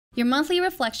Your monthly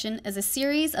reflection is a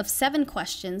series of 7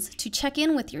 questions to check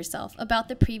in with yourself about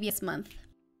the previous month.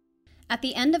 At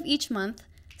the end of each month,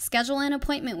 schedule an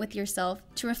appointment with yourself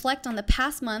to reflect on the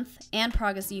past month and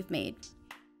progress you've made.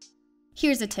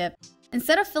 Here's a tip.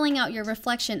 Instead of filling out your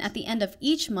reflection at the end of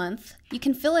each month, you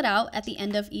can fill it out at the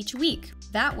end of each week.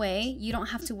 That way, you don't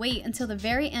have to wait until the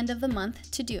very end of the month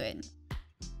to do it.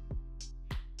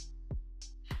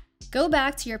 Go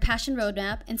back to your passion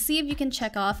roadmap and see if you can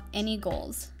check off any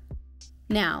goals.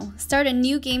 Now, start a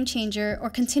new game changer or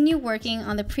continue working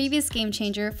on the previous game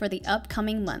changer for the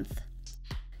upcoming month.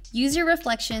 Use your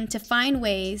reflection to find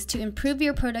ways to improve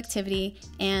your productivity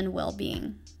and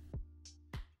well-being.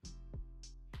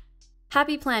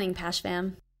 Happy planning, Pash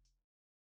Fam!